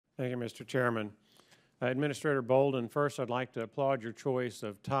Thank you, Mr. Chairman. Administrator Bolden, first I'd like to applaud your choice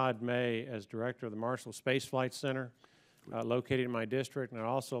of Todd May as Director of the Marshall Space Flight Center, located in my district, and I'd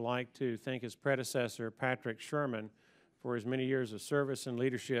also like to thank his predecessor, Patrick Sherman, for his many years of service and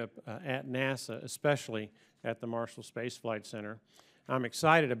leadership at NASA, especially at the Marshall Space Flight Center. I'm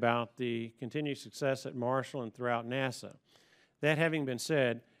excited about the continued success at Marshall and throughout NASA. That having been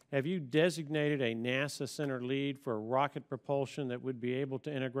said, have you designated a NASA center lead for rocket propulsion that would be able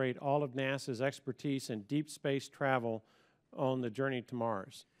to integrate all of NASA's expertise in deep space travel on the journey to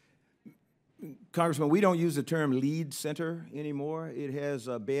Mars? Congressman, we don't use the term lead center anymore. It has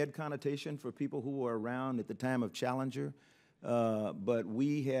a bad connotation for people who were around at the time of Challenger. But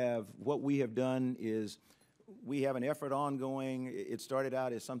what we have done is we have an effort ongoing. It started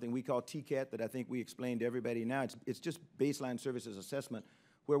out as something we call TCAT that I think we explained to everybody now. It's just baseline services assessment,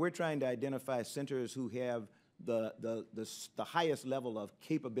 where we're trying to identify centers who have the highest level of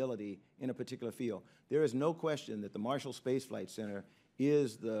capability in a particular field. There is no question that the Marshall Space Flight Center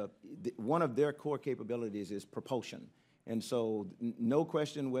is one of their core capabilities is propulsion. And so no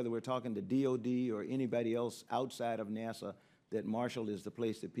question whether we're talking to DOD or anybody else outside of NASA that Marshall is the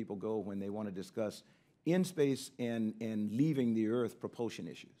place that people go when they want to discuss in space and leaving the Earth propulsion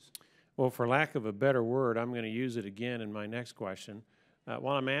issues. Well, for lack of a better word, I'm going to use it again in my next question.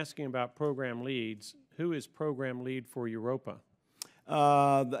 While I'm asking about program leads, who is program lead for Europa?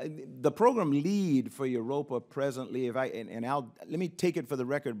 The program lead for Europa presently, let me take it for the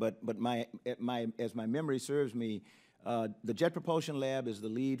record, but as my memory serves me, the Jet Propulsion Lab is the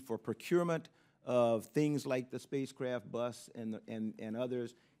lead for procurement of things like the spacecraft bus and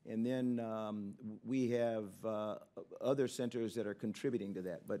others, and then we have other centers that are contributing to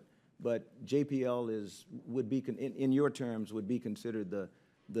that. But JPL would be, in your terms, would be considered the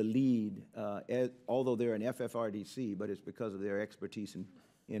lead, although they're an FFRDC, but it's because of their expertise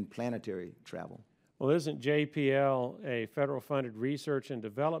in planetary travel. Well, isn't JPL a federal-funded research and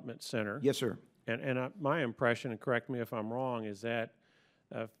development center? Yes, sir. And my impression, and correct me if I'm wrong, is that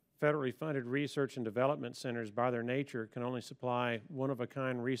federally funded research and development centers, by their nature, can only supply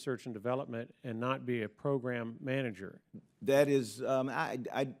one-of-a-kind research and development and not be a program manager. That is, I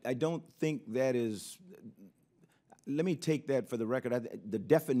don't think that is. Let me take that for the record. The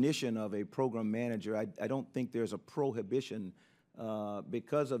definition of a program manager, I don't think there's a prohibition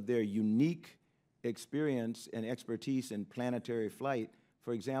because of their unique experience and expertise in planetary flight.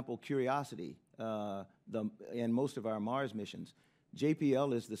 For example, Curiosity and most of our Mars missions.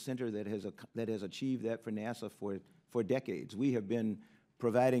 JPL is the center that has achieved that for NASA for decades. We have been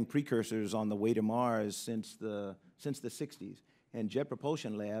providing precursors on the way to Mars since the 60s, and Jet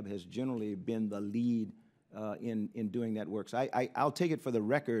Propulsion Lab has generally been the lead in doing that work. So I'll take it for the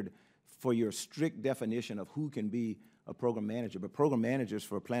record for your strict definition of who can be a program manager, but program managers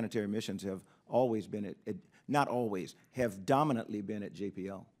for planetary missions have always been not always, have dominantly been at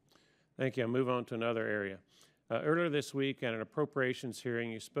JPL. Thank you. I'll move on to another area. Earlier this week at an appropriations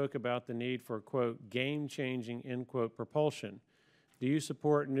hearing, you spoke about the need for, quote, game-changing, end quote, propulsion. Do you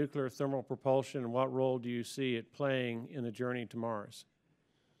support nuclear thermal propulsion, and what role do you see it playing in the journey to Mars?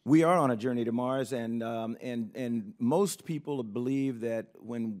 We are on a journey to Mars, and most people believe that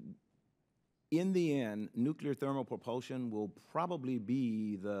in the end, nuclear thermal propulsion will probably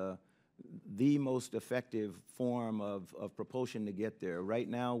be the most effective form of propulsion to get there. Right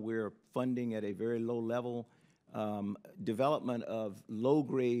now, we're funding at a very low level development of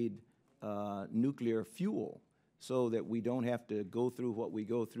low-grade nuclear fuel so that we don't have to go through what we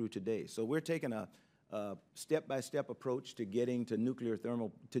go through today. So we're taking a step-by-step approach to getting to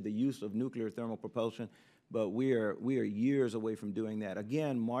the use of nuclear thermal propulsion, but we are years away from doing that.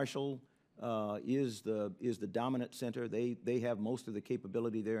 Again, Marshall is the dominant center. They have most of the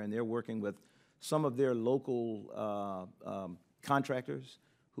capability there, and they're working with some of their local contractors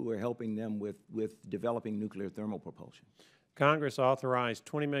who are helping them with developing nuclear thermal propulsion. Congress authorized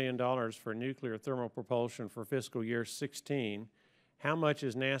 $20 million for nuclear thermal propulsion for fiscal year 16. How much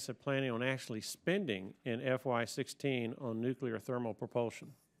is NASA planning on actually spending in FY16 on nuclear thermal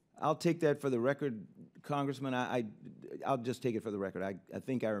propulsion? I'll take that for the record, Congressman. I'll just take it for the record. I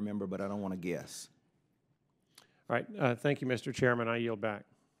think I remember, but I don't want to guess. All right. Thank you, Mr. Chairman. I yield back.